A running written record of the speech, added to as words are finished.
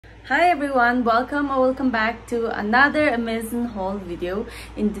Hi everyone, welcome back to another amazing haul video.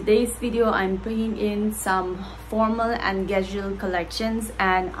 In today's video I'm bringing in some formal and casual collections,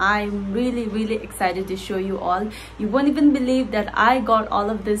 and I'm really excited to show you all. You won't even believe that I got all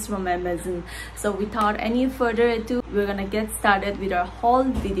of this from Amazon. So without any further ado, we're gonna get started with our haul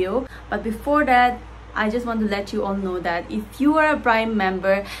video. But before that, I just want to let you all know that if you are a Prime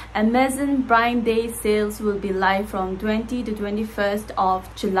member, Amazon Prime Day sales will be live from 20 to 21st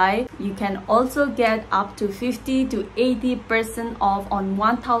of July. You can also get up to 50 to 80% off on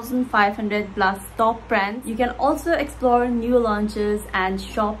 1,500 plus top brands. You can also explore new launches and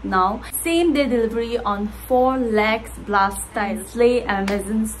shop now. Same day delivery on 4 Lakh plus styles, slay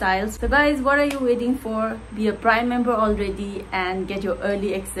Amazon styles. So guys, what are you waiting for? Be a Prime member already and get your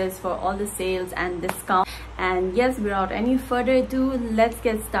early access for all the sales and discounts. And yes, without any further ado, let's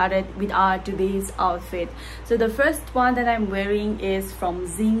get started with our today's outfit. So the first one that I'm wearing is from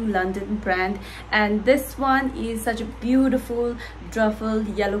Zing London brand, and this one is such a beautiful truffle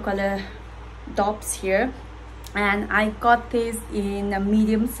yellow color tops here, and I got this in a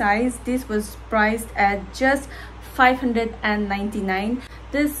medium size. This was priced at just 599.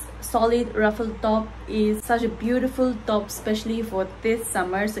 This solid ruffle top is such a beautiful top, especially for this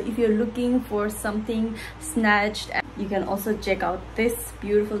summer. So if you're looking for something snatched, you can also check out this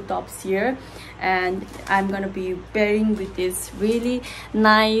beautiful tops here. And I'm gonna be pairing with this really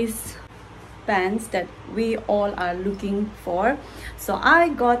nice pants that we all are looking for. So I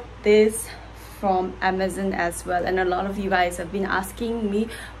got this from Amazon as well, and a lot of you guys have been asking me,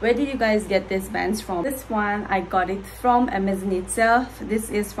 where did you guys get these pants from? This one I got it from Amazon itself. This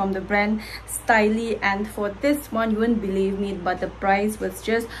is from the brand Styly, and for this one, you wouldn't believe me, but the price was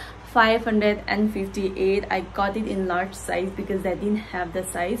just 558. I got it in large size because I didn't have the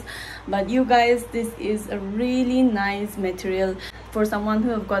size. But you guys, this is a really nice material for someone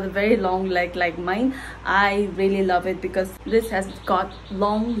who have got a very long leg like mine. I really love it because this has got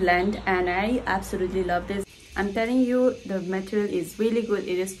long length, and I absolutely love this. I'm telling you, the material is really good.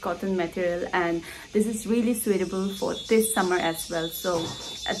 It is cotton material, and this is really suitable for this summer as well. So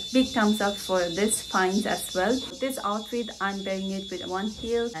a big thumbs up for this finds as well. This outfit, I'm wearing it with one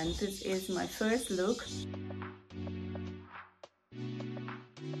heel, and this is my first look.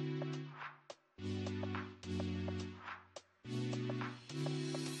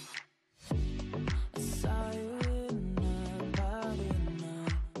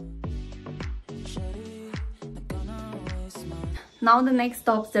 Now the next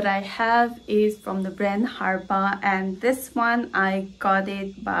tops that I have is from the brand Harpa, and this one I got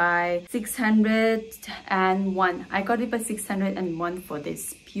it by 601. I got it by 601 for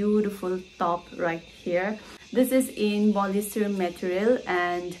this beautiful top right here. This is in polyester material,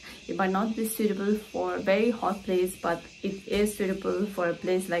 and it might not be suitable for a very hot place, but it is suitable for a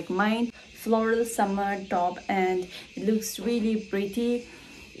place like mine. Floral summer top, and it looks really pretty.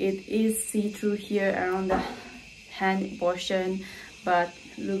 It is see-through here around the hand portion, but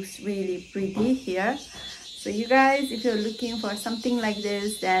looks really pretty here. So you guys, if you're looking for something like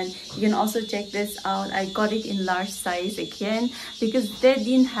this, then you can also check this out. I got it in large size again because they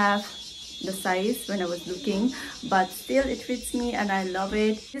didn't have the size when I was looking, but still it fits me and I love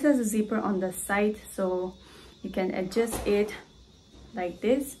it. This has a zipper on the side, so you can adjust it like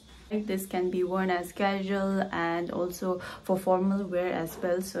this. This can be worn as casual and also for formal wear as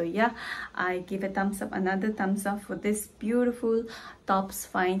well. So yeah, I give a thumbs up, another thumbs up for this beautiful tops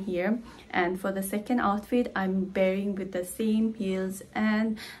find here. And for the second outfit, I'm pairing with the same heels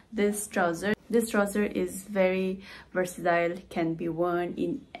and this trouser. This trouser is very versatile, can be worn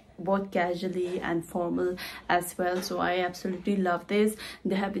in both casually and formal as well. So I absolutely love this.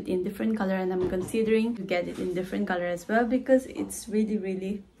 They have it in different color, and I'm considering to get it in different color as well because it's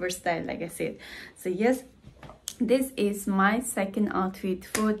really versatile, like I said. So yes, this is my second outfit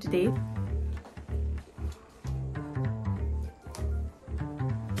for today.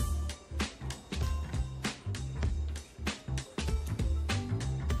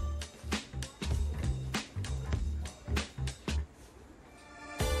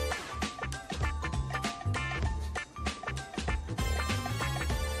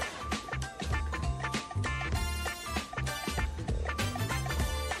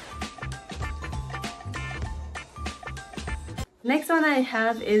 Next one I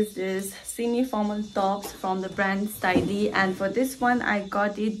have is this semi-formal tops from the brand Styly, and for this one I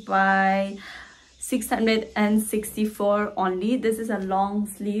got it by 664 only. This is a long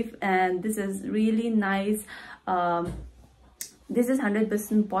sleeve, and this is really nice This is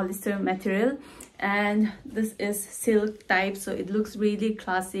 100% polyester material, and this is silk type, so it looks really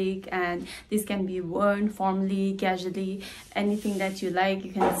classic, and this can be worn formally, casually, anything that you like.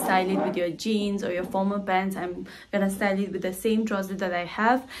 You can style it with your jeans or your formal pants. I'm gonna style it with the same trousers that I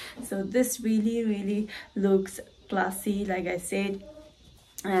have. So this really looks classy, like I said.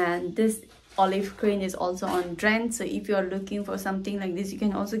 And this olive green is also on trend, so if you're looking for something like this, you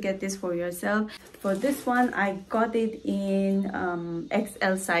can also get this for yourself. For this one, I got it in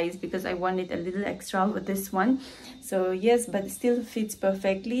XL size because I wanted a little extra with this one. So yes, but it still fits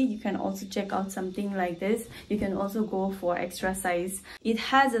perfectly. You can also check out something like this. You can also go for extra size. It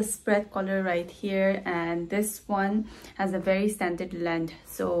has a spread collar right here, and this one has a very standard length,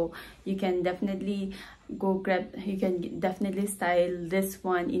 so you can definitely style this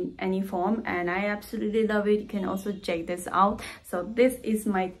one in any form, and I absolutely love it. You can also check this out. So this is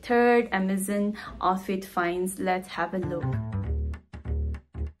my third Amazon outfit finds. Let's have a look.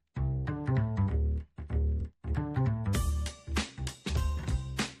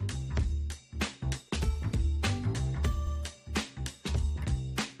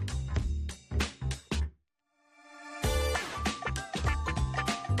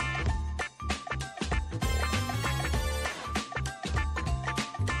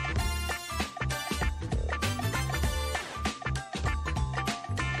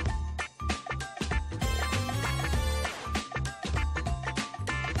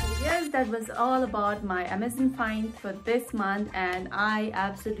 Yes, that was all about my Amazon find for this month, and I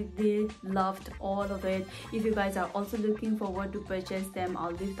absolutely loved all of it. If you guys are also looking forward to purchase them,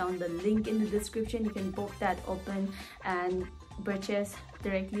 I'll leave down the link in the description. You can book that open and purchase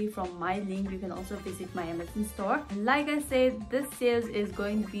directly from my link. You can also visit my Amazon store. Like I said, this sales is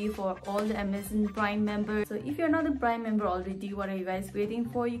going to be for all the Amazon Prime members. So if you're not a Prime member already, what are you guys waiting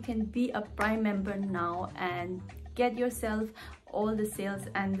for? You can be a Prime member now and get yourself all the sales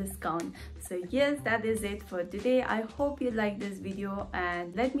and discount. So yes, that is it for today. I hope you like this video,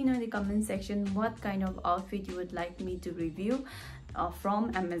 and let me know in the comment section what kind of outfit you would like me to review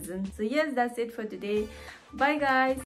from Amazon. So yes, that's it for today. Bye guys.